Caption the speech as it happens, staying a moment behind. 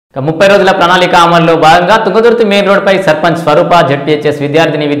30 రోజుల ప్రణాళిక అమల్లో భాగంగా తుంగతుర్తి మెయిన్ రోడ్డుపై సర్పంచ్ స్వరూప జెడ్పీహెచ్ఎస్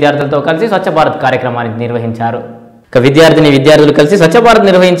విద్యార్థులతో కలిసి స్వచ్ఛ భారత్ కార్యక్రమాన్ని నిర్వహించారు. విద్యార్థులు కలిసి స్వచ్ఛ భారత్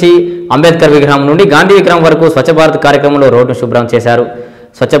నిర్వహించి అంబేద్కర్ విగ్రహం నుండి గాంధీ విగ్రహం వరకు స్వచ్ఛ భారత్ కార్యక్రమంలో రోడ్డును శుభ్రం చేశారు.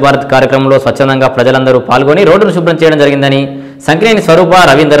 స్వచ్ఛ భారత్ కార్యక్రమంలో స్వచ్ఛందంగా ప్రజలందరూ పాల్గొని రోడ్డును శుభ్రం చేయడం జరిగిందని సంకినేని స్వరూప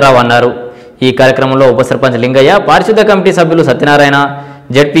రవీందర్రావు అన్నారు. ఈ కార్యక్రమంలో ఉప సర్పంచ్ లింగయ్య, పారిశుద్ధ కమిటీ సభ్యులు సత్యనారాయణ,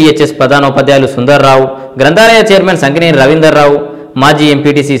 జెడ్పీహెచ్ఎస్ ప్రధానోపాధ్యాయులు సుందర్రావు, గ్రంథాలయ చైర్మన్ సంకినేని రవీందర్రావు, మాజీ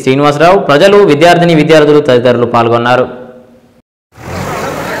ఎంపీటీసీ శ్రీనివాసరావు, ప్రజలు, విద్యార్థులు తదితరులు పాల్గొన్నారు.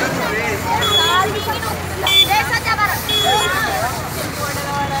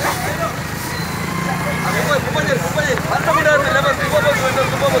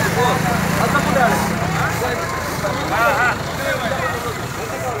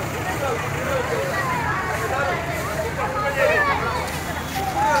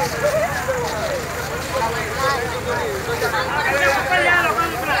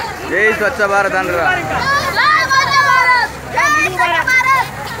 జై స్వచ్ఛ భారత్ అనరా.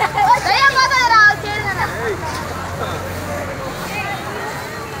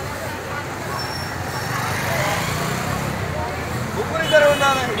 ముగ్గురిద్దరు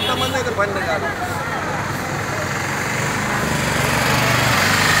ఉన్నారు, ఇంతమంది అయితే పని కాదు.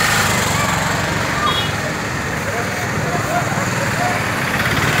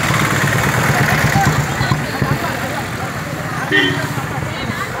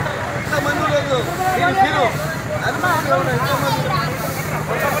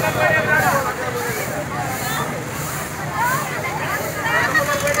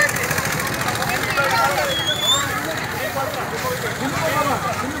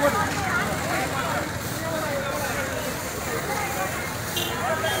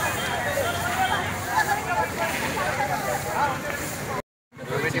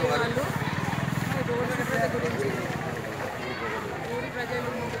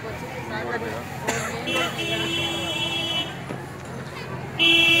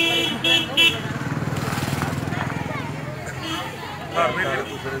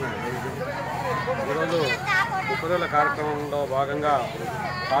 ఈరోజు ఉపరుల కార్యక్రమంలో భాగంగా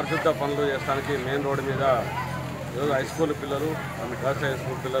పారిశుద్ధ పనులు చేస్తానికి మెయిన్ రోడ్డు మీద ఈరోజు హై స్కూల్ పిల్లలు, గర్ల్స్ హై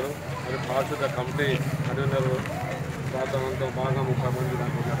స్కూల్ పిల్లలు మరియు పారిశుద్ధ కమిటీ అధికారులు ప్రాంతంతో బాగా 30 మంది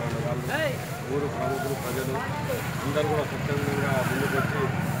దాకా ఉన్నటువంటి వాళ్ళు, ఊరు ప్రముఖులు, ప్రజలు అందరూ కూడా స్వచ్ఛందంగా ముందుకు వచ్చి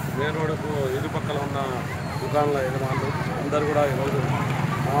మెయిన్ రోడ్డుకు ఇరుపక్కల ఉన్న దుకాణాల యజమానులు అందరూ కూడా ఈరోజు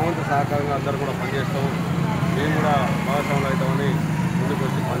మా వంతు సహకారంగా అందరూ కూడా పనిచేస్తాం, మేము కూడా భాగస్వాములు అవుతామని ముందుకు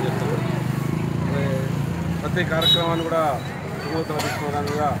వచ్చి పనిచేస్తాము. ప్రతి కార్యక్రమాన్ని కూడా సుమూర్తం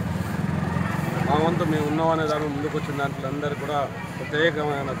తీసుకోవడానికి మా వంతు మేము ఉన్నామనే దాని ముందుకు వచ్చిన దాంట్లో అందరూ కూడా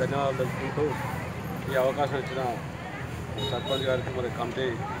ప్రత్యేకమైన ధన్యవాదాలు తెలుపుకుంటూ ఈ అవకాశం ఇచ్చిన సర్పంచ్ గారికి, మరి కమిటీ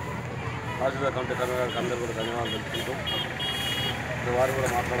పారిశుద్ధ కమిటీ కన్వీనర్ గారికి అందరూ కూడా ధన్యవాదాలు తెలుపుకుంటూ వారు కూడా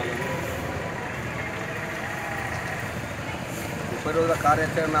మాట్లాడాలని. 30 రోజుల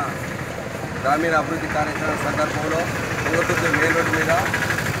కార్యాచరణ, గ్రామీణ అభివృద్ధి కార్యాచరణ సందర్భంలో తుంగతుర్తి మెయిన్ రోడ్డు మీద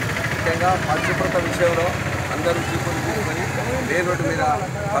ముఖ్యంగా పరిశుభ్రత విషయంలో అందరూ చీపులు తీసుకొని మెయిన్ రోడ్డు మీద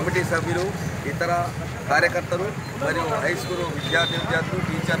కమిటీ సభ్యులు, ఇతర కార్యకర్తలు మరియు హై స్కూల్ విద్యార్థులు,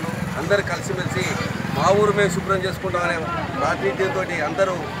 టీచర్లు అందరూ కలిసిమెలిసి మా ఊరు మేము శుభ్రం చేసుకుంటామనే ప్రాతినిధ్యంతో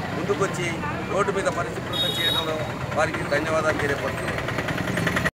అందరూ ముందుకొచ్చి రోడ్డు మీద పరిశుభ్రత చేయడంలో వారికి ధన్యవాదాలు తెలియపడుతున్నాం.